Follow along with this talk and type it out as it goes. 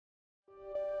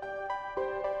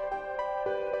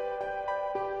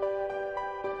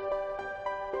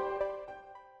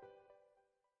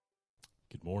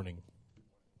morning.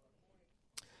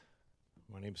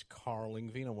 My name is Carl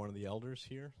Lingveen. I'm one of the elders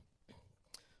here.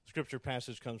 Scripture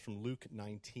passage comes from Luke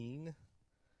 19.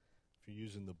 If you're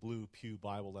using the Blue Pew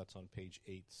Bible, that's on page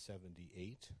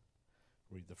 878.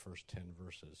 Read the first 10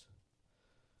 verses.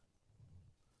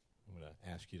 I'm going to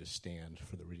ask you to stand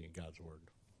for the reading of God's Word.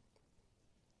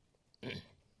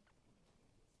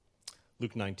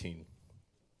 Luke 19.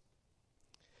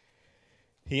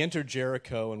 He entered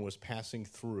Jericho and was passing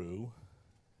through,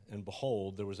 and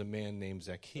behold, there was a man named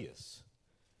Zacchaeus.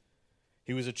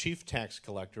 He was a chief tax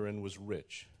collector and was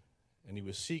rich, and he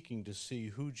was seeking to see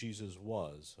who Jesus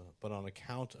was, but on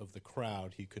account of the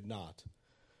crowd he could not,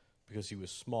 because he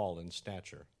was small in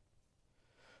stature.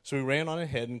 So he ran on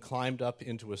ahead and climbed up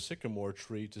into a sycamore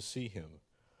tree to see him,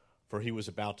 for he was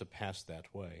about to pass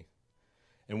that way.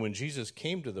 And when Jesus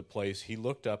came to the place, he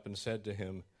looked up and said to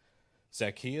him,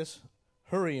 "Zacchaeus,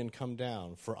 hurry and come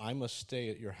down, for I must stay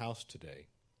at your house today."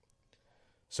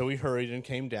 So he hurried and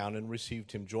came down and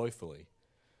received him joyfully.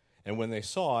 And when they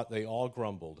saw it, they all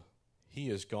grumbled, "He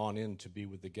is gone in to be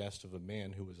with the guest of a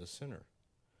man who was a sinner."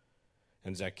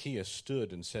 And Zacchaeus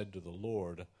stood and said to the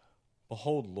Lord,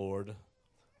 "Behold, Lord,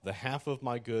 the half of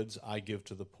my goods I give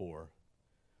to the poor.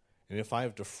 And if I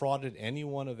have defrauded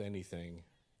anyone of anything,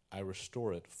 I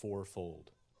restore it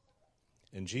fourfold."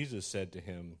 And Jesus said to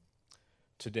him,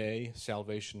 "Today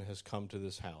salvation has come to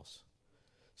this house,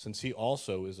 since he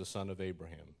also is a son of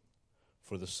Abraham.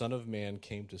 For the Son of Man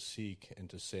came to seek and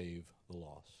to save the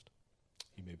lost."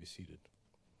 You may be seated.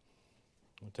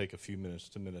 We'll take a few minutes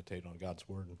to meditate on God's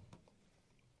Word.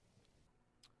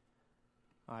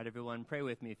 All right, everyone, pray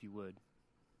with me if you would.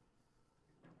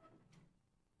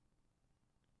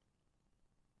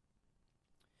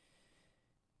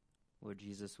 Lord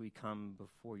Jesus, we come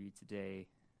before you today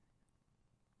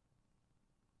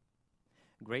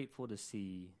grateful to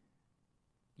see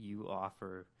you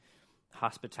offer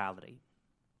hospitality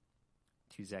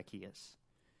to Zacchaeus,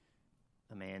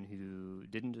 a man who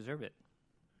didn't deserve it,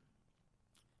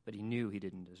 but he knew he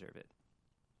didn't deserve it.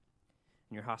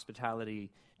 And your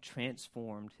hospitality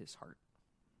transformed his heart.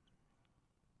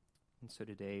 And so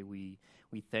today we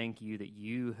thank you that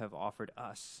you have offered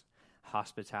us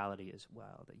hospitality as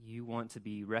well, that you want to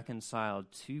be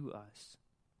reconciled to us.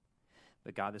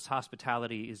 But God, this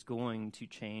hospitality is going to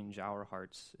change our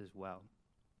hearts as well.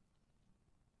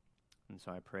 And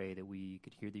so I pray that we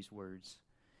could hear these words.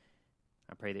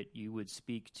 I pray that you would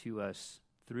speak to us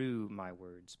through my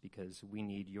words, because we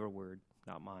need your word,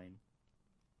 not mine.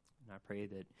 And I pray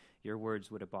that your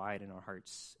words would abide in our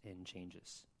hearts and change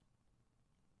us.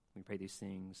 We pray these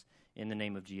things in the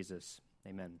name of Jesus.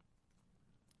 Amen.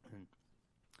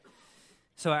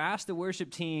 So I asked the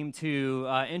worship team to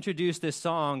introduce this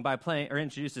sermon by playing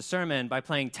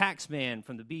Taxman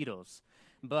from the Beatles.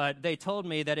 But they told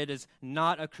me that it is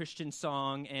not a Christian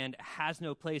song and has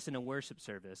no place in a worship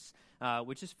service,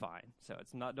 which is fine. So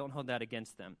don't hold that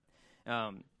against them.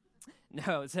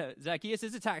 No, Zacchaeus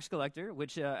is a tax collector,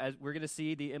 which as we're going to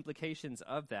see the implications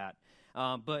of that.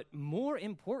 But more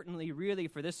importantly, really,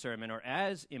 for this sermon, or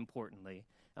as importantly,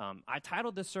 I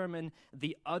titled this sermon,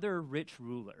 "The Other Rich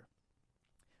Ruler."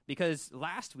 Because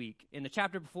last week, in the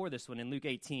chapter before this one, in Luke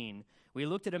 18, we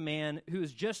looked at a man who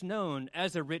is just known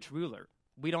as a rich ruler.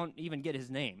 We don't even get his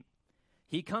name.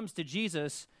 He comes to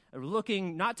Jesus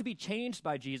looking not to be changed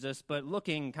by Jesus, but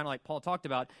looking, kind of like Paul talked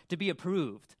about, to be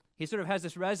approved. He sort of has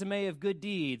this resume of good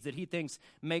deeds that he thinks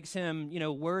makes him,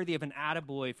 worthy of an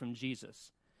attaboy from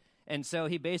Jesus. And so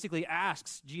he basically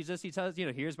asks Jesus, he says,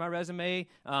 "Here's my resume.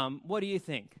 What do you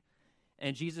think?"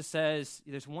 And Jesus says,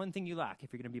 "There's one thing you lack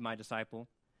if you're going to be my disciple.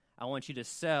 I want you to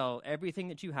sell everything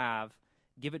that you have,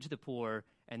 give it to the poor,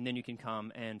 and then you can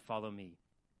come and follow me."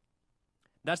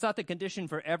 That's not the condition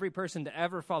for every person to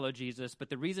ever follow Jesus, but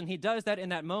the reason he does that in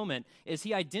that moment is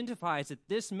he identifies that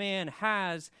this man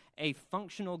has a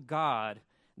functional God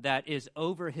that is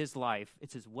over his life.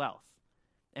 It's his wealth.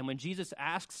 And when Jesus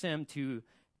asks him to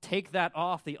take that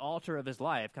off the altar of his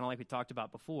life, kind of like we talked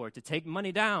about before, to take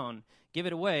money down, give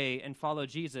it away, and follow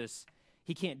Jesus,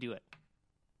 he can't do it.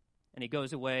 And he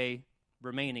goes away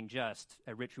remaining just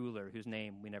a rich ruler whose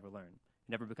name we never learn.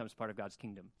 He never becomes part of God's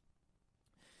kingdom.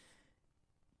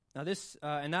 Now this,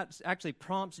 and that actually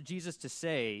prompts Jesus to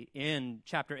say in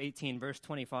chapter 18, verse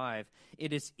 25,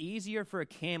 "It is easier for a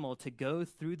camel to go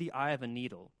through the eye of a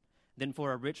needle than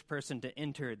for a rich person to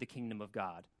enter the kingdom of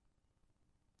God."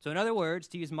 So in other words,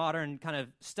 to use modern kind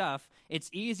of stuff, it's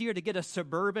easier to get a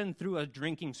Suburban through a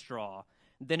drinking straw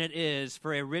than it is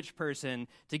for a rich person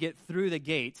to get through the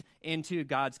gate into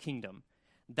God's kingdom.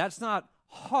 That's not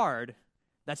hard,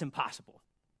 that's impossible.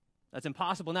 That's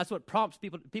impossible, and that's what prompts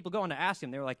people go on to ask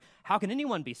him. They're like, "How can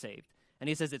anyone be saved?" And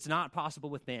he says it's not possible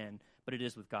with man, but it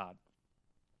is with God.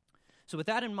 So with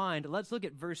that in mind, let's look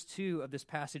at verse 2 of this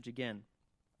passage again.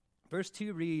 Verse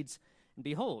 2 reads, "And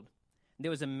behold,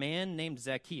 there was a man named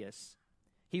Zacchaeus.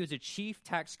 He was a chief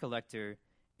tax collector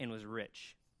and was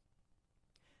rich."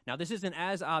 Now, this isn't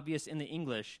as obvious in the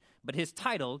English, but his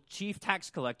title, chief tax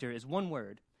collector, is one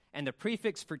word, and the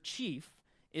prefix for chief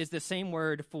is the same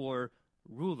word for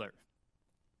ruler.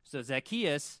 So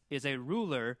Zacchaeus is a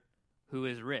ruler who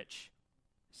is rich.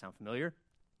 Sound familiar?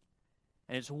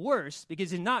 And it's worse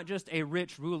because he's not just a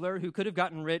rich ruler who could have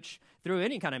gotten rich through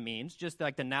any kind of means, just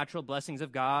like the natural blessings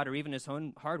of God or even his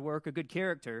own hard work or good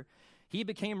character. He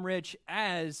became rich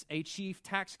as a chief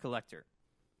tax collector.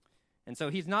 And so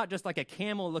he's not just like a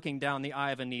camel looking down the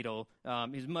eye of a needle.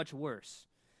 He's much worse.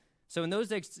 So in those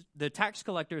days, the tax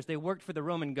collectors, they worked for the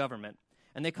Roman government,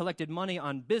 and they collected money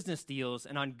on business deals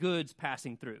and on goods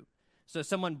passing through. So if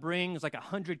someone brings like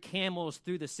 100 camels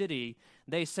through the city,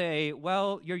 they say,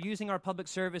 well, you're using our public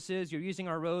services, you're using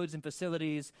our roads and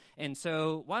facilities, and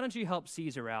so why don't you help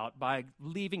Caesar out by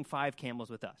leaving 5 camels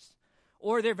with us?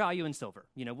 Or their value in silver.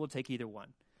 We'll take either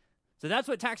one. So that's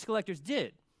what tax collectors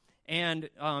did. And,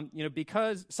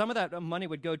 because some of that money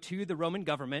would go to the Roman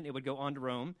government, it would go on to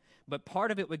Rome, but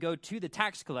part of it would go to the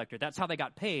tax collector. That's how they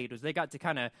got paid, was they got to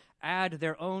kind of add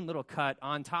their own little cut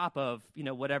on top of,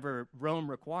 whatever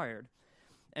Rome required.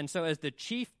 And so as the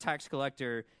chief tax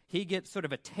collector, he gets sort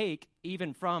of a take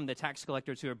even from the tax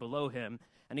collectors who are below him,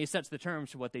 and he sets the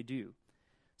terms for what they do.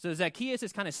 So Zacchaeus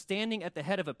is kind of standing at the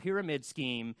head of a pyramid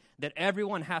scheme that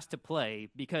everyone has to play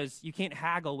because you can't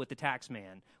haggle with the tax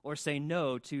man or say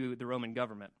no to the Roman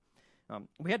government.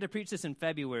 We had to preach this in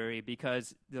February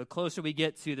because the closer we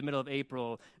get to the middle of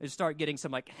April, you start getting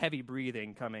some like heavy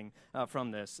breathing coming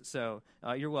from this. So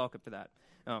you're welcome for that.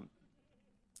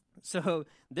 So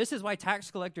this is why tax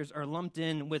collectors are lumped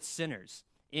in with sinners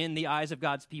in the eyes of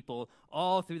God's people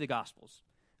all through the Gospels.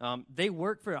 They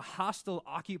work for a hostile,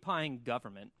 occupying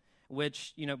government,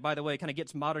 which, by the way, kind of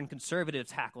gets modern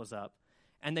conservatives' hackles up.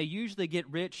 And they usually get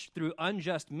rich through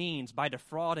unjust means by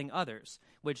defrauding others,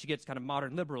 which gets kind of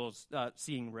modern liberals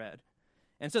seeing red.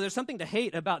 And so there's something to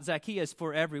hate about Zacchaeus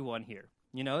for everyone here.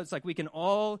 It's like we can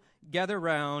all gather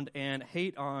around and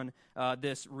hate on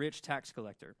this rich tax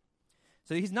collector.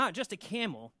 So he's not just a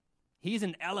camel, he's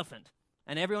an elephant.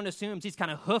 And everyone assumes he's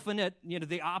kind of hoofing it,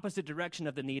 the opposite direction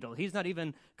of the needle. He's not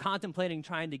even contemplating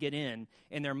trying to get in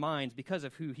their minds because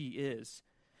of who he is.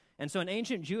 And so an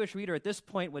ancient Jewish reader at this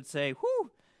point would say,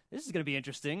 whew, this is going to be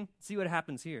interesting. See what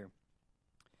happens here.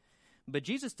 But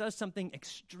Jesus does something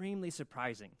extremely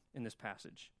surprising in this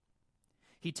passage.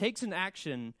 He takes an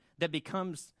action that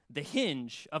becomes the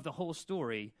hinge of the whole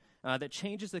story, that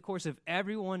changes the course of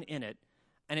everyone in it.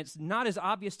 And it's not as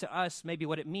obvious to us maybe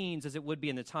what it means as it would be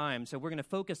in the time. So we're going to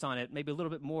focus on it maybe a little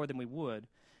bit more than we would.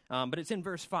 But it's in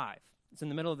verse 5. It's in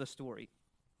the middle of the story.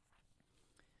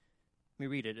 Let me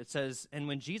read it. It says, "And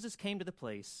when Jesus came to the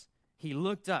place, he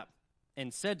looked up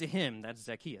and said to him," that's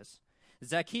Zacchaeus,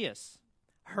 "Zacchaeus,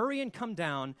 hurry and come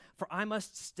down, for I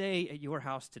must stay at your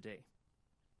house today."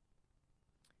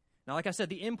 Now, like I said,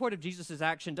 the import of Jesus'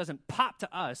 action doesn't pop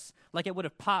to us like it would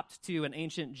have popped to an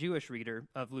ancient Jewish reader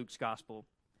of Luke's gospel.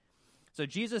 So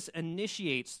Jesus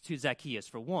initiates to Zacchaeus,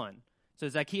 for one. So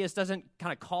Zacchaeus doesn't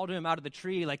kind of call to him out of the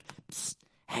tree like, "Psst,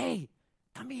 hey,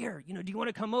 come here, do you want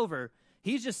to come over?"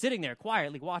 He's just sitting there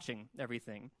quietly watching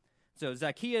everything. So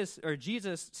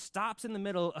Jesus stops in the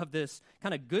middle of this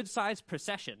kind of good-sized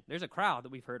procession. There's a crowd that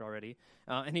we've heard already.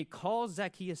 And he calls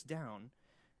Zacchaeus down.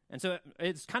 And so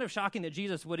it's kind of shocking that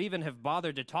Jesus would even have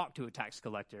bothered to talk to a tax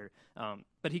collector.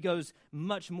 But he goes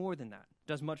much more than that,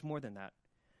 does much more than that.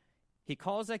 He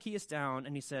calls Zacchaeus down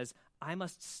and he says, "I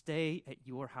must stay at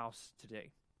your house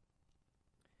today."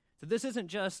 So this isn't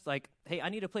just like, "Hey, I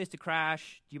need a place to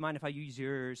crash. Do you mind if I use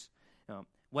yours?"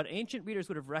 What ancient readers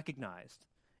would have recognized,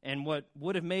 and what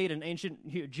would have made an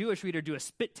ancient Jewish reader do a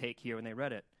spit take here when they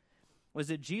read it, was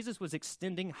that Jesus was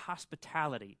extending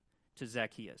hospitality to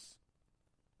Zacchaeus.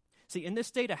 See, in this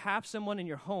day, to have someone in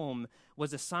your home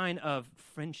was a sign of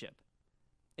friendship.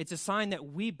 It's a sign that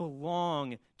we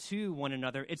belong to one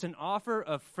another. It's an offer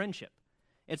of friendship.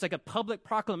 It's like a public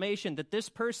proclamation that this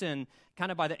person, kind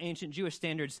of by the ancient Jewish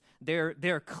standards,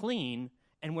 they're clean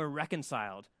and we're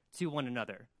reconciled to one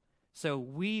another. So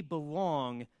we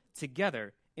belong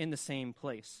together in the same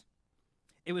place.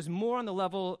 It was more on the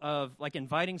level of like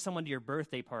inviting someone to your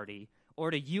birthday party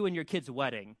or to you and your kid's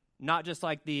wedding. Not just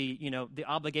like the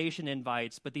obligation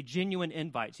invites, but the genuine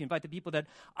invites. You invite the people that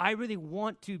I really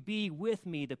want to be with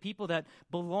me, the people that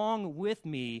belong with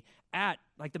me at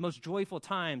like the most joyful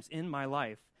times in my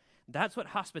life. That's what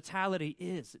hospitality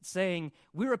is. It's saying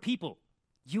we're a people,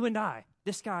 you and I,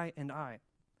 this guy and I.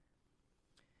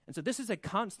 And so this is a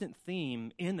constant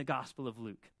theme in the Gospel of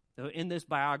Luke, in this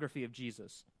biography of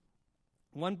Jesus.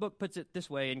 One book puts it this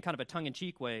way, in kind of a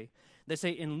tongue-in-cheek way. They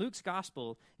say in Luke's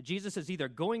Gospel, Jesus is either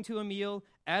going to a meal,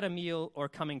 at a meal, or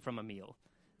coming from a meal.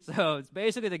 So it's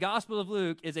basically the Gospel of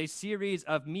Luke is a series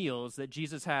of meals that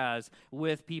Jesus has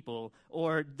with people,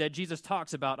 or that Jesus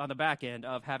talks about on the back end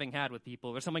of having had with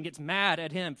people, or someone gets mad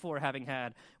at him for having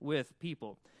had with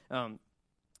people. And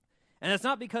it's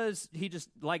not because he just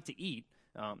liked to eat.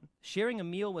 Sharing a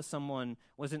meal with someone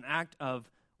was an act of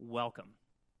welcome.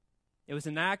 It was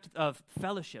an act of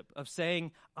fellowship, of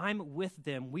saying, I'm with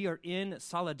them. We are in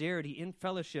solidarity, in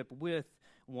fellowship with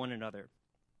one another.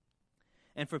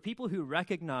 And for people who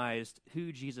recognized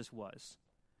who Jesus was,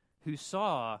 who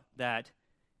saw that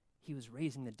he was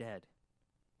raising the dead,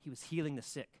 he was healing the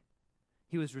sick,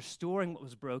 he was restoring what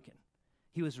was broken,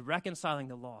 he was reconciling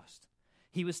the lost,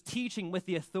 he was teaching with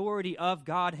the authority of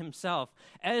God himself.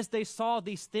 As they saw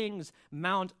these things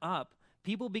mount up,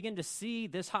 people begin to see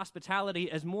this hospitality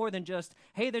as more than just,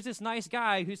 hey, there's this nice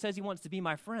guy who says he wants to be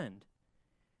my friend.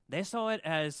 They saw it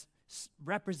as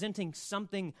representing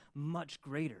something much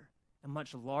greater and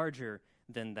much larger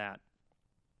than that.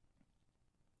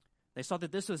 They saw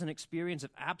that this was an experience of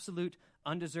absolute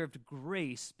undeserved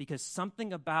grace because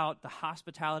something about the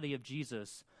hospitality of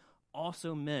Jesus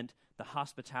also meant the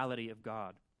hospitality of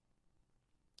God.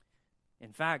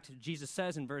 In fact, Jesus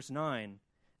says in verse 9,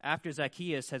 after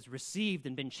Zacchaeus has received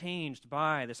and been changed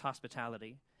by this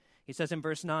hospitality, he says in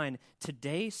verse 9,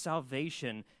 today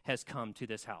salvation has come to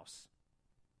this house.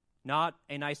 Not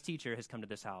a nice teacher has come to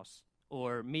this house,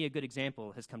 or me, a good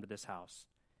example, has come to this house.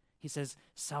 He says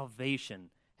salvation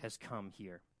has come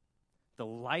here. The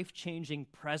life-changing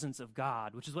presence of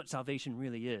God, which is what salvation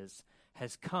really is,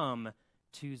 has come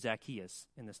to Zacchaeus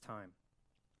in this time.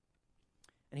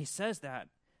 And he says that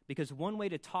because one way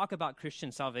to talk about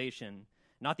Christian salvation,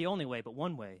 not the only way, but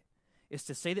one way, is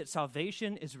to say that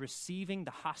salvation is receiving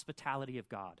the hospitality of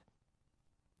God.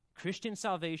 Christian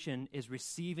salvation is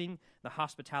receiving the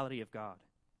hospitality of God.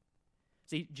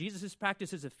 See, Jesus'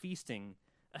 practices of feasting,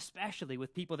 especially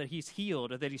with people that he's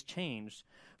healed or that he's changed,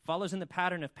 follows in the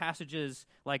pattern of passages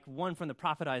like one from the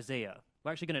prophet Isaiah.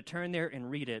 We're actually going to turn there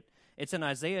and read it. It's in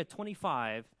Isaiah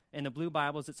 25. In the blue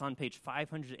Bibles, it's on page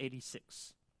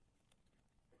 586.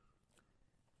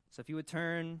 So if you would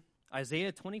turn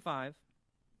Isaiah 25,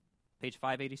 page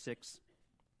 586.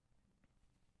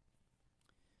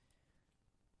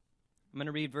 I'm going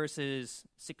to read verses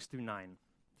 6 through 9,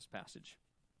 this passage.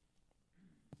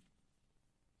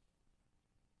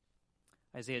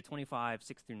 Isaiah 25,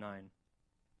 6 through 9.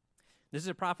 This is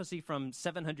a prophecy from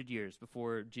 700 years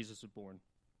before Jesus was born.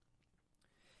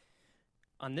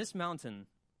 On this mountain,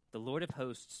 the Lord of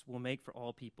hosts will make for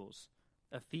all peoples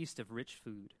a feast of rich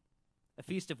food, a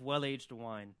feast of well-aged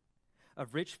wine,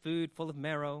 of rich food full of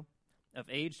marrow, of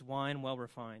aged wine well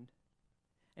refined.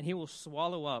 And he will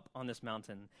swallow up on this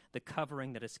mountain the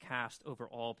covering that is cast over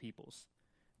all peoples,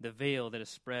 the veil that is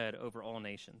spread over all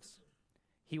nations.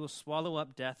 He will swallow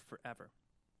up death forever.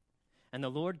 And the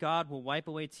Lord God will wipe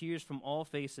away tears from all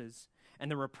faces,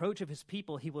 and the reproach of his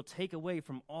people he will take away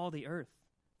from all the earth,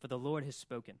 for the Lord has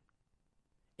spoken.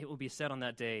 It will be said on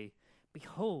that day,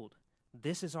 behold,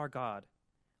 this is our God.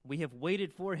 We have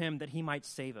waited for him that he might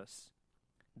save us.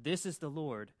 This is the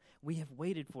Lord. We have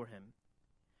waited for him.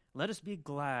 Let us be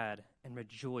glad and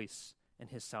rejoice in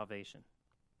his salvation.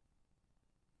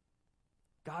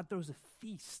 God throws a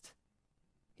feast.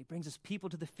 He brings his people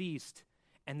to the feast,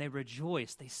 and they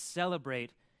rejoice. They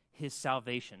celebrate his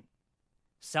salvation.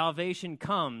 Salvation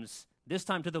comes, this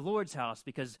time to the Lord's house,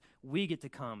 because we get to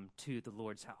come to the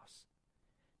Lord's house.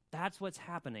 That's what's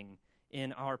happening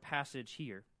in our passage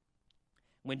here.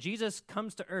 When Jesus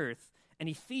comes to earth and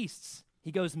he feasts,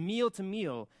 he goes meal to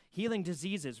meal, healing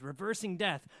diseases, reversing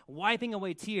death, wiping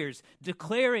away tears,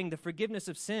 declaring the forgiveness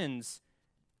of sins.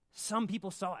 Some people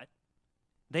saw it.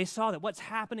 They saw that what's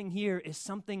happening here is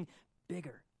something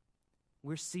bigger.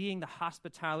 We're seeing the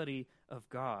hospitality of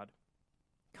God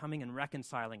coming and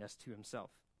reconciling us to himself.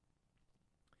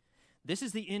 This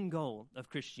is the end goal of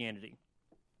Christianity.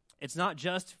 It's not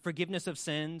just forgiveness of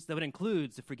sins, though it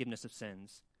includes the forgiveness of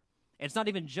sins. It's not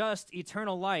even just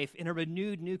eternal life in a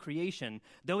renewed new creation,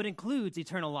 though it includes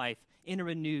eternal life in a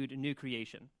renewed new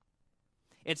creation.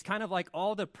 It's kind of like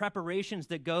all the preparations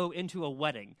that go into a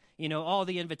wedding. You know, all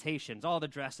the invitations, all the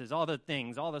dresses, all the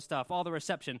things, all the stuff, all the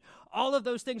reception. All of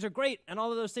those things are great, and all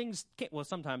of those things,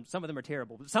 sometimes some of them are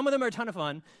terrible, but some of them are a ton of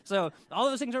fun. So all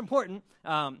of those things are important.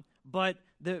 But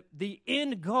the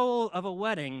end goal of a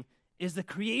wedding is the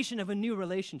creation of a new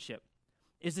relationship.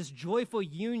 is this joyful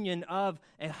union of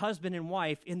a husband and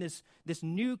wife in this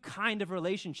new kind of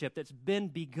relationship that's been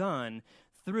begun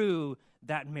through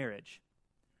that marriage.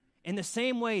 In the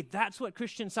same way, that's what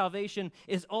Christian salvation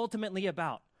is ultimately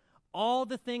about. All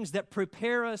the things that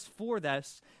prepare us for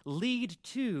this lead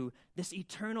to this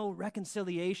eternal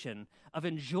reconciliation of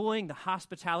enjoying the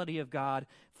hospitality of God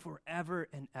forever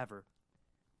and ever.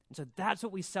 And so that's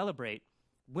what we celebrate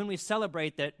when we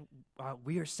celebrate that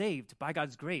we are saved by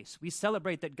God's grace. We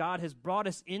celebrate that God has brought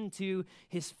us into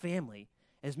his family,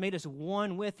 has made us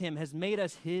one with him, has made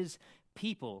us his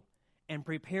people, and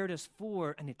prepared us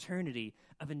for an eternity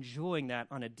of enjoying that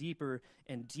on a deeper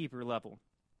and deeper level.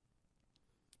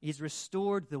 He's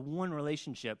restored the one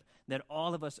relationship that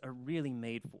all of us are really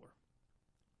made for.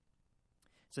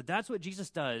 So that's what Jesus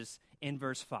does in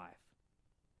verse 5.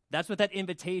 That's what that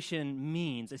invitation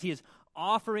means, as he is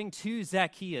offering to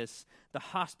Zacchaeus the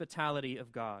hospitality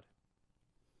of God.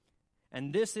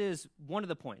 And this is one of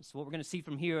the points. What we're going to see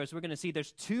from here is we're going to see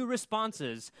there's two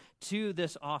responses to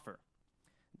this offer.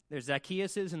 There's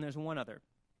Zacchaeus's and there's one other.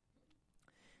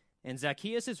 And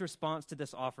Zacchaeus' response to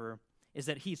this offer is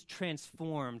that he's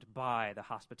transformed by the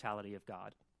hospitality of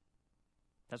God.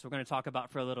 That's what we're going to talk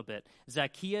about for a little bit.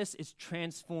 Zacchaeus is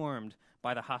transformed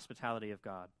by the hospitality of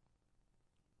God.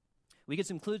 We get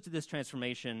some clues to this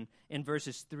transformation in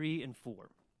verses 3 and 4.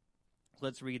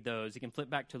 Let's read those. You can flip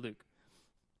back to Luke.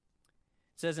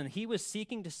 It says, "And he was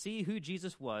seeking to see who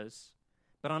Jesus was,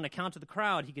 but on account of the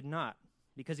crowd he could not,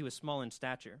 because he was small in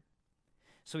stature.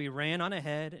 So he ran on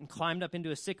ahead and climbed up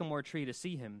into a sycamore tree to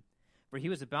see him, for he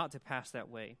was about to pass that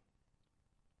way."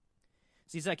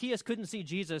 See, Zacchaeus couldn't see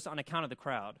Jesus on account of the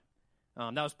crowd.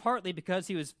 That was partly because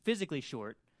he was physically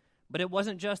short, but it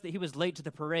wasn't just that he was late to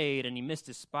the parade and he missed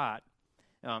his spot.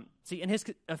 See, in his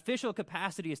official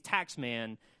capacity as tax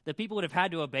man, the people would have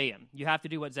had to obey him. You have to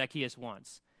do what Zacchaeus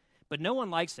wants. But no one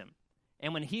likes him.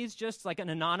 And when he's just like an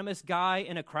anonymous guy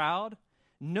in a crowd,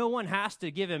 no one has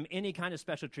to give him any kind of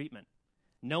special treatment.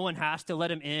 No one has to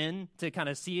let him in to kind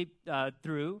of see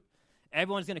through.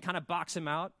 Everyone's going to kind of box him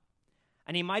out.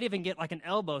 And he might even get like an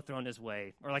elbow thrown his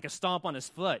way or like a stomp on his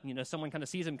foot. You know, someone kind of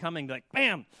sees him coming, like,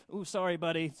 bam! Ooh, sorry,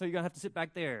 buddy. So you're going to have to sit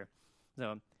back there.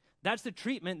 So that's the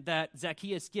treatment that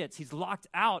Zacchaeus gets. He's locked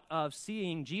out of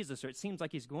seeing Jesus, or it seems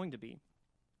like he's going to be.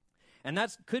 And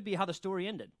that could be how the story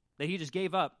ended, that he just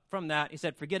gave up from that. He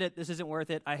said, forget it. This isn't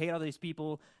worth it. I hate all these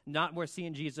people. Not worth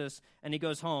seeing Jesus. And he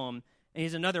goes home, and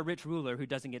he's another rich ruler who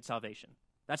doesn't get salvation.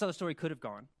 That's how the story could have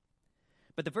gone.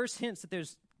 But the verse hints that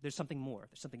there's something more.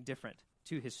 There's something different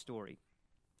to his story.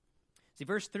 See,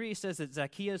 verse 3 says that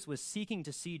Zacchaeus was seeking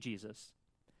to see Jesus,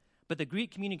 but the Greek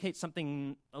communicates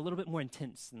something a little bit more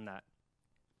intense than that.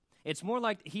 It's more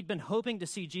like he'd been hoping to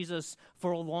see Jesus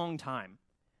for a long time,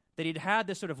 that he'd had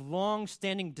this sort of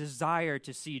long-standing desire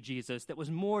to see Jesus that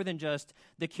was more than just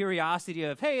the curiosity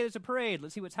of, hey, there's a parade,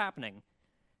 let's see what's happening.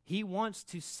 He wants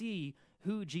to see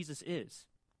who Jesus is.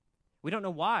 We don't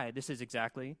know why this is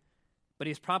exactly, but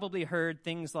he's probably heard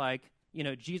things like, you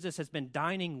know, Jesus has been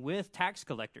dining with tax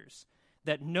collectors,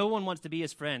 that no one wants to be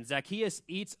his friend. Zacchaeus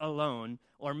eats alone,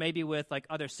 or maybe with like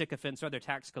other sycophants or other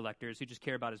tax collectors who just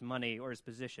care about his money or his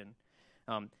position.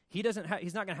 He's not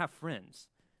going to have friends.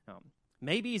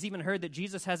 Maybe he's even heard that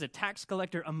Jesus has a tax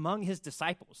collector among his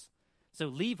disciples. So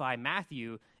Levi,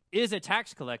 Matthew, is a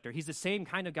tax collector. He's the same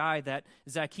kind of guy that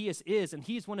Zacchaeus is, and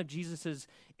he's one of Jesus'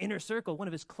 inner circle, one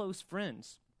of his close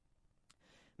friends.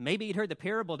 Maybe he'd heard the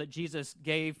parable that Jesus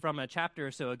gave from a chapter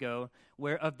or so ago,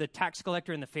 where of the tax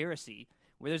collector and the Pharisee,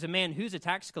 where there's a man who's a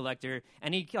tax collector,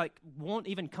 and he won't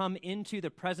even come into the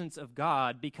presence of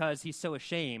God because he's so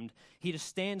ashamed. He just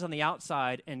stands on the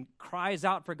outside and cries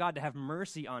out for God to have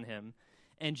mercy on him.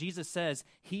 And Jesus says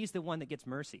he's the one that gets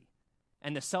mercy.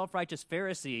 And the self-righteous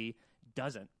Pharisee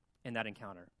doesn't in that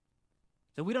encounter.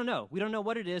 So we don't know. We don't know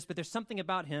what it is, but there's something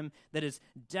about him that is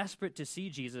desperate to see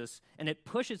Jesus, and it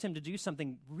pushes him to do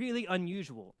something really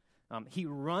unusual. He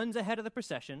runs ahead of the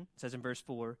procession, it says in verse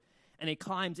 4, and he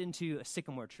climbs into a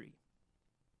sycamore tree.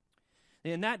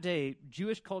 In that day,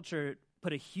 Jewish culture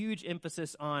put a huge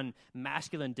emphasis on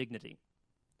masculine dignity.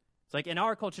 It's like in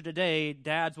our culture today,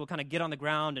 dads will kind of get on the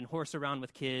ground and horse around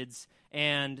with kids,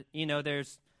 and, you know,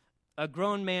 there's a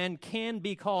grown man can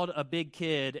be called a big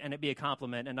kid and it be a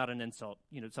compliment and not an insult,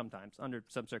 you know, sometimes, under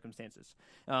some circumstances.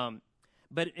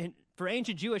 But for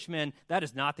ancient Jewish men, that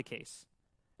is not the case.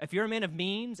 If you're a man of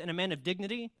means and a man of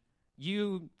dignity,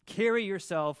 you carry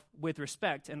yourself with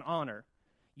respect and honor.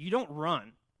 You don't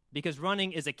run, because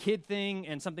running is a kid thing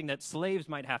and something that slaves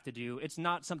might have to do. It's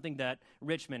not something that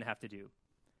rich men have to do.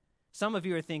 Some of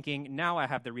you are thinking, now I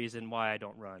have the reason why I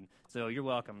don't run, so you're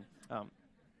welcome.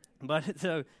 But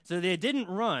so they didn't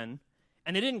run,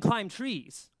 And they didn't climb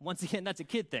trees. Once again, that's a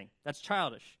kid thing. That's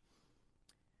childish.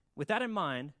 With that in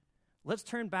mind, let's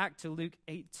turn back to Luke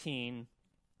 18.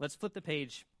 Let's flip the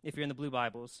page if you're in the blue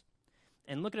Bibles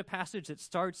and look at a passage that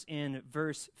starts in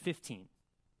verse 15.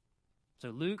 So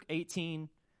Luke 18,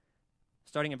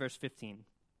 starting in verse 15.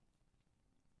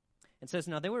 It says,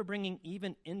 "Now they were bringing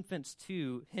even infants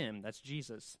to him," that's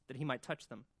Jesus, "that he might touch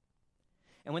them.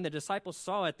 And when the disciples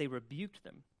saw it, they rebuked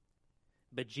them.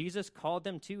 But Jesus called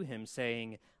them to him,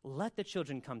 saying, 'Let the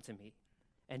children come to me,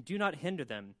 and do not hinder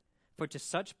them, for to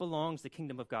such belongs the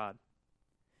kingdom of God.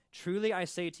 Truly I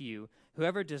say to you,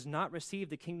 whoever does not receive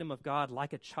the kingdom of God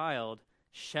like a child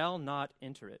shall not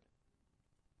enter it.'"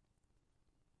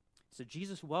 So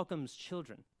Jesus welcomes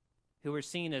children who were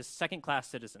seen as second-class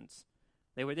citizens.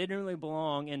 They didn't really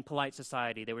belong in polite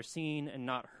society. They were seen and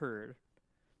not heard.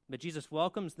 But Jesus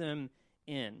welcomes them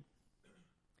in.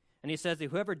 And he says that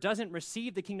whoever doesn't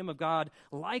receive the kingdom of God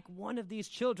like one of these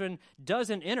children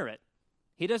doesn't enter it.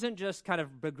 He doesn't just kind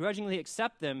of begrudgingly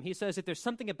accept them. He says if there's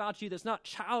something about you that's not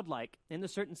childlike in the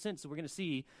certain sense that we're going to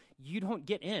see, you don't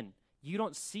get in. You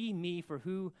don't see me for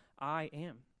who I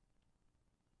am.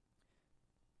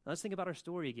 Now let's think about our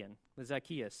story again with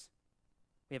Zacchaeus.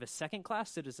 We have a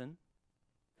second-class citizen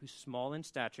who's small in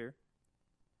stature,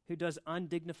 who does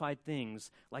undignified things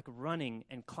like running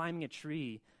and climbing a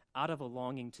tree out of a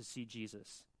longing to see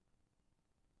Jesus.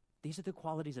 These are the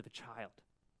qualities of a child.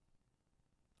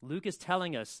 Luke is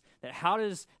telling us that how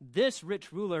does this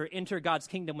rich ruler enter God's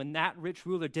kingdom when that rich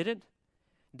ruler didn't?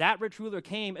 That rich ruler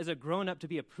came as a grown-up to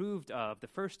be approved of, the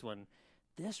first one.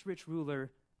 This rich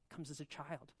ruler comes as a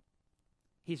child.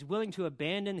 He's willing to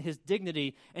abandon his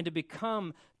dignity and to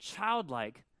become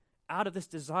childlike out of this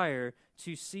desire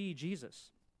to see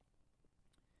Jesus.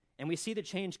 And we see the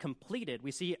change completed.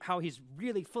 We see how he's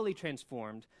really fully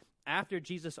transformed after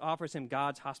Jesus offers him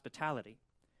God's hospitality.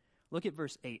 Look at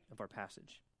verse 8 of our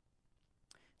passage.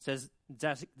 It says,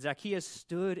 "Zacchaeus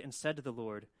stood and said to the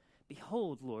Lord,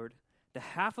 'Behold, Lord, the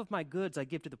half of my goods I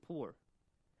give to the poor.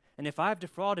 And if I have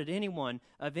defrauded anyone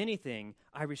of anything,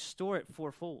 I restore it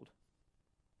fourfold.'"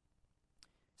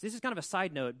 So this is kind of a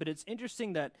side note, but it's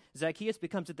interesting that Zacchaeus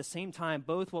becomes at the same time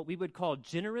both what we would call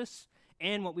generous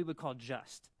and what we would call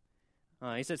just.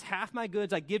 He says, "Half my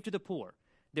goods I give to the poor.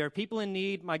 There are people in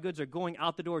need. My goods are going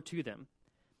out the door to them.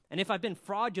 And if I've been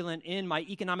fraudulent in my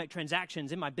economic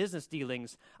transactions, in my business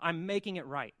dealings, I'm making it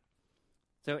right."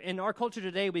 So in our culture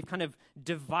today, we've kind of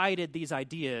divided these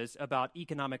ideas about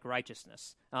economic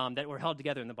righteousness that were held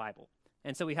together in the Bible.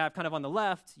 And so we have kind of on the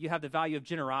left, you have the value of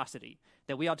generosity,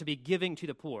 that we ought to be giving to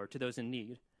the poor, to those in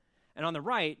need. And on the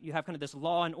right, you have kind of this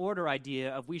law and order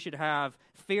idea of we should have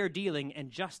fair dealing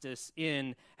and justice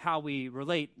in how we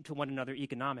relate to one another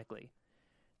economically.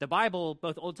 The Bible,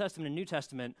 both Old Testament and New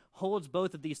Testament, holds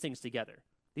both of these things together.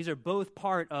 These are both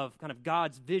part of kind of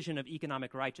God's vision of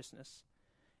economic righteousness.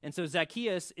 And so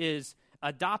Zacchaeus is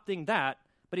adopting that,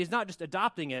 but he's not just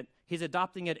adopting it, he's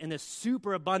adopting it in this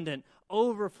super abundant,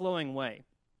 overflowing way.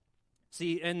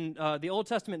 See, in the Old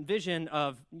Testament vision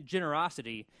of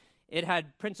generosity, it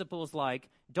had principles like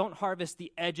don't harvest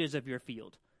the edges of your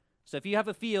field. So if you have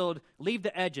a field, leave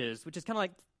the edges, which is kind of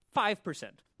like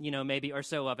 5%, maybe or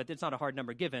so of it. It's not a hard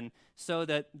number given, so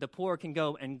that the poor can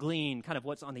go and glean kind of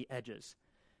what's on the edges.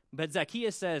 But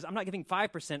Zacchaeus says, I'm not giving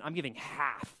 5%, I'm giving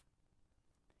half.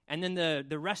 And then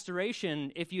the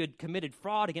restoration, if you had committed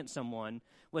fraud against someone,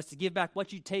 was to give back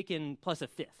what you'd taken plus a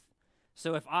fifth.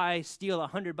 So if I steal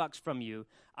 $100 from you,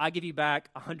 I give you back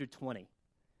 120.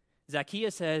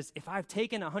 Zacchaeus says, if I've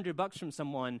taken $100 from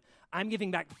someone, I'm giving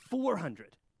back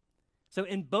 400. So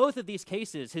in both of these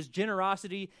cases, his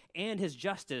generosity and his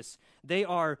justice, they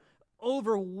are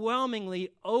overwhelmingly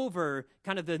over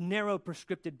kind of the narrow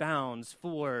prescripted bounds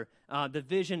for the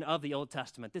vision of the Old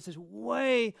Testament. This is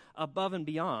way above and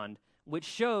beyond, which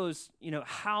shows,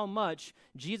 how much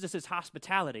Jesus'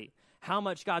 hospitality, how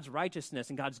much God's righteousness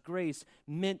and God's grace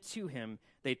meant to him.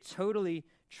 They totally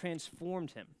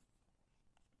transformed him.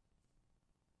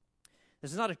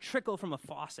 This is not a trickle from a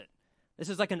faucet. This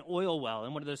is like an oil well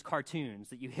in one of those cartoons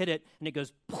that you hit it and it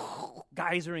goes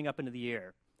geysering up into the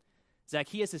air.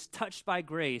 Zacchaeus is touched by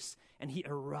grace and he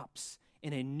erupts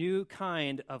in a new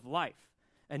kind of life,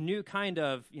 a new kind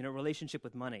of relationship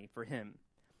with money for him.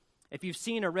 If you've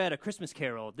seen or read A Christmas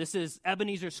Carol, this is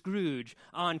Ebenezer Scrooge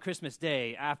on Christmas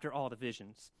Day after all the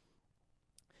visions.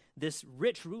 This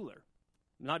rich ruler,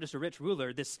 not just a rich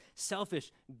ruler, this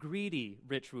selfish, greedy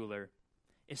rich ruler,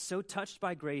 is so touched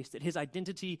by grace that his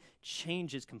identity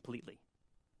changes completely.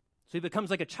 So he becomes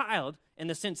like a child in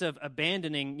the sense of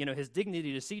abandoning, his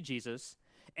dignity to see Jesus,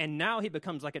 and now he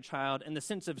becomes like a child in the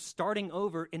sense of starting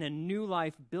over in a new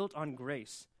life built on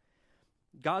grace.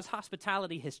 God's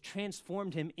hospitality has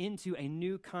transformed him into a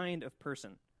new kind of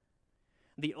person.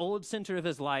 The old center of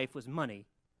his life was money,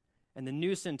 and the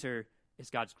new center is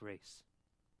God's grace.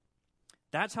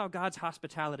 That's how God's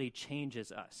hospitality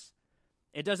changes us.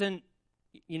 It doesn't,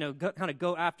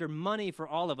 go after money for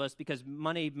all of us, because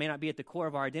money may not be at the core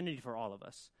of our identity for all of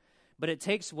us. But it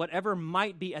takes whatever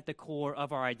might be at the core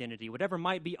of our identity, whatever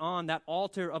might be on that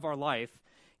altar of our life,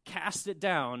 casts it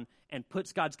down and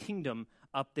puts God's kingdom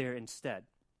up there instead.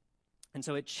 And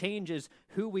so it changes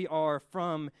who we are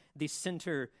from the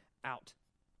center out.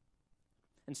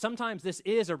 And sometimes this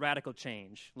is a radical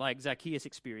change, like Zacchaeus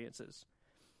experiences.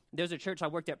 There's a church I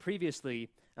worked at previously.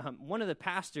 One of the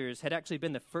pastors had actually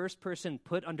been the first person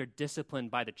put under discipline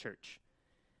by the church.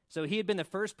 So he had been the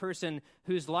first person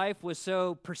whose life was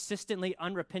so persistently,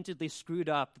 unrepentantly screwed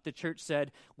up that the church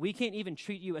said, we can't even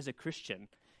treat you as a Christian.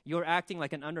 You're acting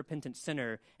like an unrepentant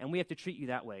sinner, and we have to treat you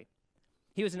that way.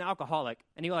 He was an alcoholic,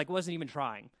 and he wasn't even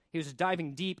trying. He was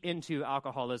diving deep into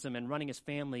alcoholism and running his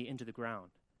family into the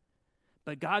ground.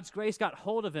 But God's grace got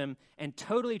hold of him and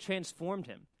totally transformed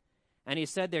him. And he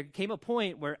said there came a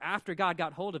point where after God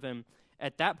got hold of him,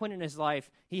 at that point in his life,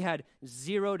 he had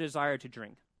zero desire to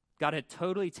drink. God had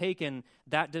totally taken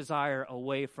that desire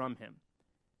away from him.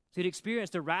 So he'd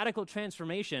experienced a radical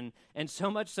transformation, and so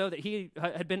much so that he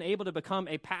had been able to become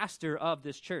a pastor of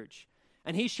this church.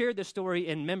 And he shared this story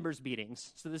in members'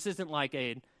 meetings. So this isn't like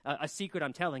a secret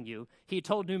I'm telling you. He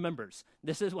told new members,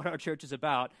 this is what our church is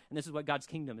about, and this is what God's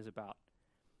kingdom is about.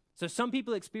 So some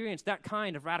people experience that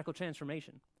kind of radical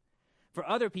transformation. For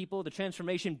other people, the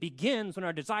transformation begins when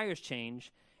our desires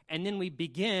change, and then we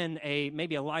begin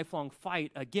maybe a lifelong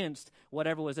fight against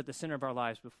whatever was at the center of our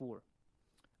lives before.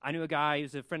 I knew a guy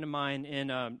who's a friend of mine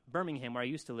in Birmingham, where I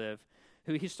used to live,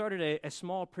 who he started a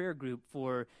small prayer group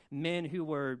for men who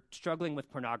were struggling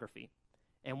with pornography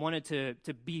and wanted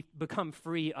to become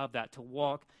free of that, to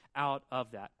walk out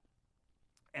of that.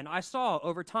 And I saw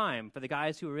over time, for the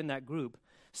guys who were in that group,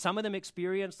 some of them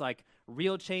experienced like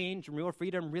real change, real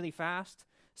freedom really fast.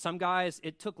 Some guys,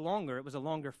 it took longer. It was a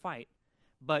longer fight.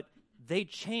 But they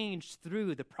changed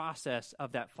through the process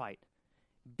of that fight,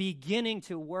 beginning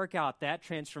to work out that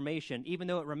transformation, even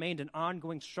though it remained an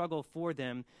ongoing struggle for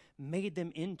them, made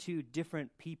them into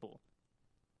different people.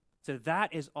 So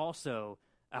that is also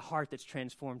a heart that's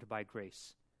transformed by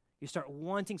grace. You start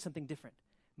wanting something different,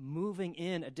 moving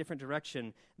in a different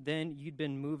direction than you'd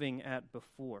been moving at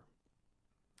before.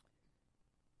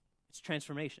 It's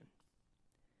transformation.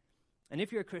 And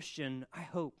if you're a Christian,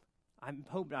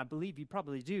 I believe you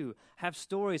probably do, have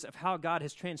stories of how God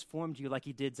has transformed you like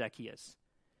he did Zacchaeus.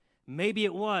 Maybe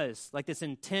it was like this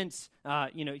intense,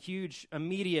 huge,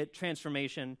 immediate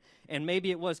transformation, and maybe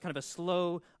it was kind of a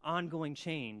slow, ongoing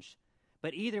change.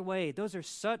 But either way, those are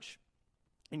such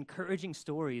encouraging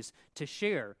stories to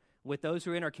share with those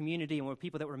who are in our community and with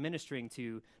people that we're ministering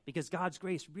to, because God's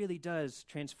grace really does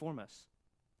transform us.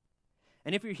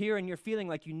 And if you're here and you're feeling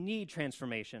like you need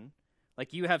transformation,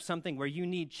 like you have something where you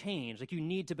need change, like you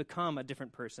need to become a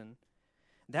different person,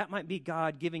 that might be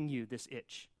God giving you this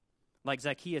itch, like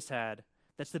Zacchaeus had.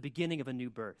 That's the beginning of a new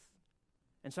birth.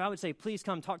 And so I would say, please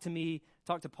come talk to me,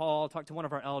 talk to Paul, talk to one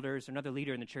of our elders or another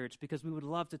leader in the church, because we would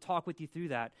love to talk with you through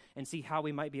that and see how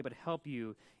we might be able to help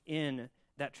you in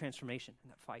that transformation,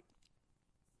 in that fight.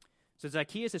 So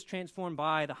Zacchaeus is transformed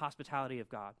by the hospitality of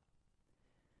God.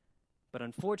 But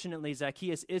unfortunately,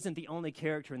 Zacchaeus isn't the only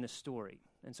character in this story.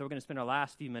 And so we're going to spend our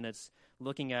last few minutes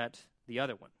looking at the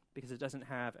other one, because it doesn't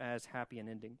have as happy an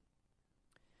ending.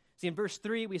 See, in verse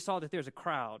 3, we saw that there's a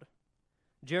crowd.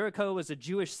 Jericho was a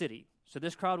Jewish city, so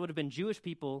this crowd would have been Jewish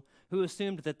people who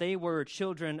assumed that they were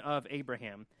children of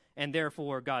Abraham, and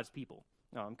therefore God's people,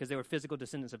 because they were physical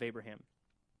descendants of Abraham.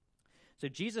 So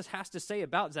Jesus has to say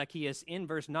about Zacchaeus in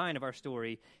verse 9 of our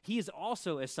story, he is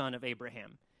also a son of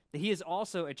Abraham, that he is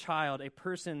also a child, a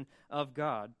person of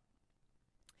God.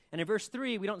 And in verse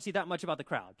 3, we don't see that much about the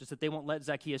crowd, just that they won't let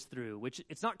Zacchaeus through, which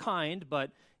it's not kind,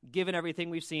 but given everything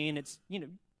we've seen, it's,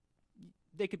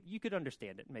 you could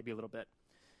understand it maybe a little bit.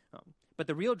 But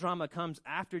the real drama comes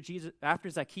after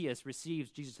Zacchaeus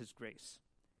receives Jesus' grace.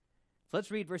 So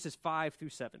let's read verses 5 through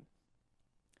 7.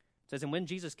 It says, "And when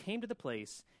Jesus came to the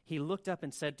place, he looked up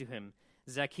and said to him,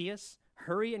 'Zacchaeus,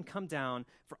 hurry and come down,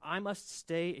 for I must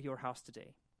stay at your house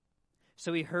today.'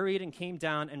 So he hurried and came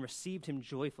down and received him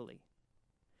joyfully.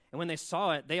 And when they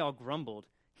saw it, they all grumbled,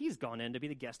 'He's gone in to be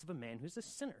the guest of a man who's a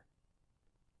sinner.'"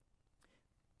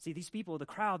 See, these people, the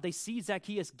crowd, they see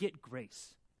Zacchaeus get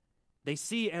grace. They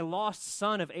see a lost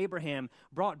son of Abraham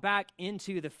brought back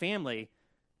into the family,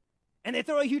 and they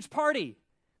throw a huge party.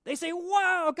 They say,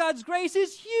 "Wow, God's grace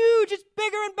is huge. It's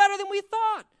bigger and better than we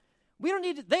thought.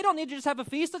 They don't need to just have a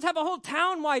feast. Let's have a whole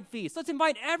town-wide feast. Let's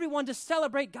invite everyone to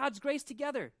celebrate God's grace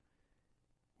together.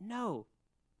 No,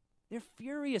 they're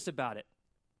furious about it.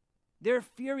 They're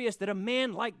furious that a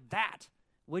man like that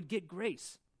would get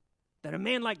grace, that a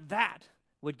man like that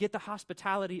would get the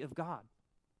hospitality of God.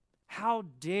 How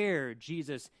dare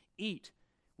Jesus eat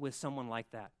with someone like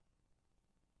that?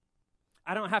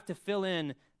 I don't have to fill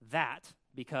in that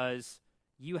because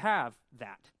you have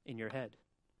that in your head.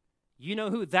 You know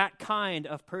who that kind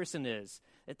of person is,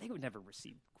 that they would never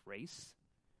receive grace.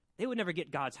 They would never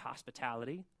get God's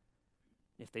hospitality.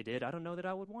 If they did, I don't know that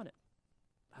I would want it.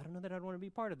 I don't know that I'd want to be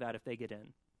part of that if they get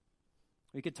in.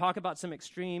 We could talk about some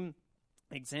extreme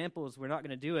examples. We're not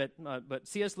going to do it, but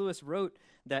C.S. Lewis wrote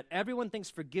that everyone thinks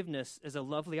forgiveness is a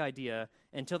lovely idea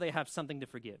until they have something to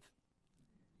forgive.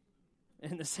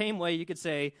 In the same way, you could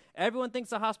say, everyone thinks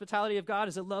the hospitality of God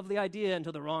is a lovely idea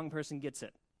until the wrong person gets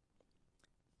it.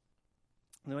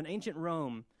 Now, in ancient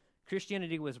Rome,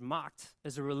 Christianity was mocked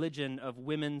as a religion of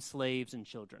women, slaves, and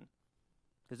children,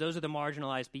 because those are the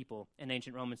marginalized people in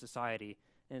ancient Roman society.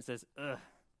 And it says, ugh,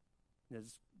 the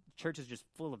church is just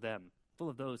full of them, full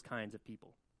of those kinds of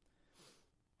people.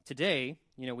 Today,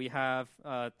 we have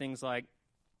things like,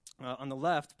 on the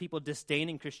left, people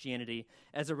disdaining Christianity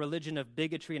as a religion of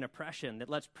bigotry and oppression that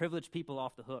lets privileged people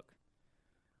off the hook.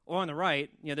 Or on the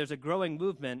right, there's a growing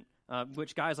movement,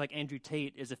 which guys like Andrew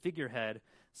Tate is a figurehead,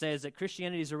 says that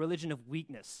Christianity is a religion of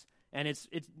weakness, and it's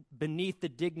beneath the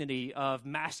dignity of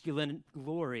masculine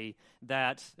glory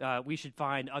that we should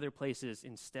find other places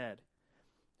instead.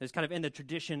 It's kind of in the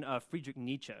tradition of Friedrich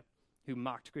Nietzsche, who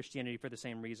mocked Christianity for the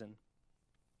same reason.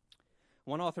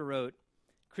 One author wrote,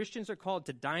 Christians are called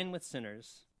to dine with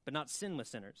sinners, but not sin with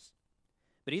sinners.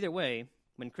 But either way,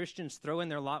 when Christians throw in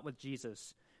their lot with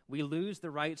Jesus, we lose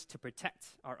the rights to protect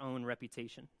our own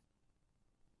reputation.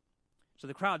 So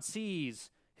the crowd sees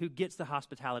who gets the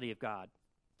hospitality of God.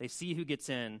 They see who gets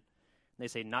in, and they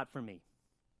say, not for me.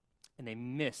 And they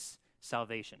miss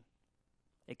salvation.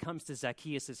 It comes to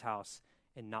Zacchaeus' house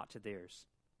and not to theirs.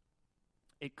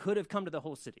 It could have come to the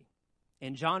whole city.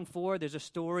 In John 4, there's a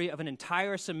story of an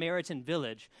entire Samaritan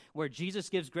village where Jesus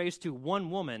gives grace to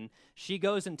one woman. She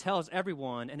goes and tells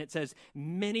everyone, and it says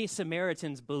many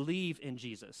Samaritans believe in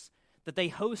Jesus, that they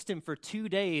host him for 2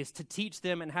 days to teach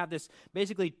them and have this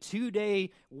basically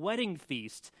 2-day wedding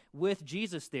feast with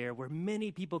Jesus there where many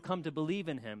people come to believe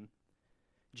in him.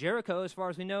 Jericho, as far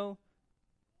as we know,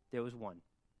 there was one.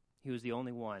 He was the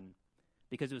only one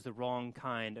because it was the wrong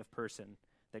kind of person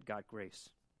that got grace.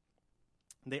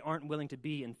 They aren't willing to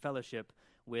be in fellowship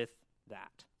with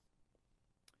that.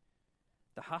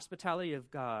 The hospitality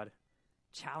of God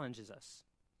challenges us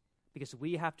because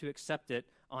we have to accept it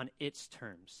on its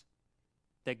terms.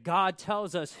 That God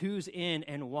tells us who's in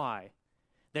and why.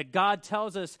 That God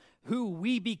tells us who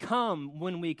we become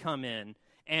when we come in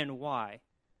and why.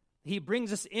 He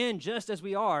brings us in just as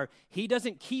we are. He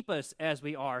doesn't keep us as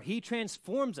we are. He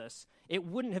transforms us. It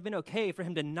wouldn't have been okay for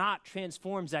him to not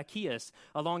transform Zacchaeus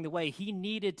along the way. He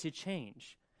needed to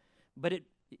change. But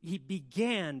he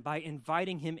began by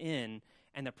inviting him in,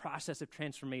 and the process of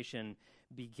transformation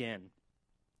began.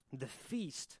 The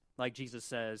feast, like Jesus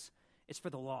says, is for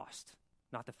the lost,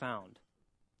 not the found.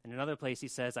 In another place he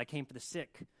says, I came for the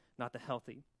sick, not the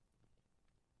healthy.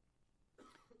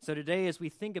 So today as we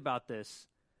think about this,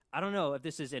 I don't know if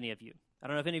this is any of you. I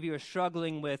don't know if any of you are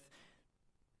struggling with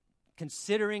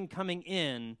considering coming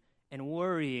in and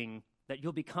worrying that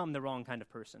you'll become the wrong kind of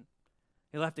person.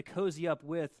 You'll have to cozy up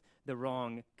with the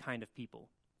wrong kind of people.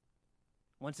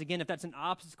 Once again, if that's an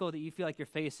obstacle that you feel like you're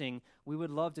facing, we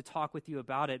would love to talk with you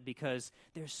about it because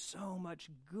there's so much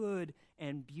good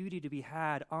and beauty to be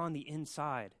had on the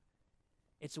inside.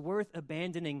 It's worth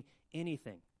abandoning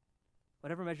anything,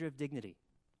 whatever measure of dignity,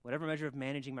 whatever measure of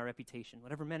managing my reputation,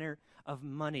 whatever manner of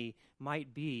money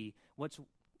might be. What's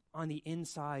on the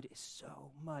inside is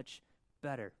so much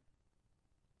better.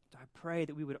 So I pray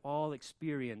that we would all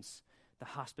experience the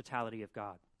hospitality of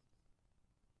God.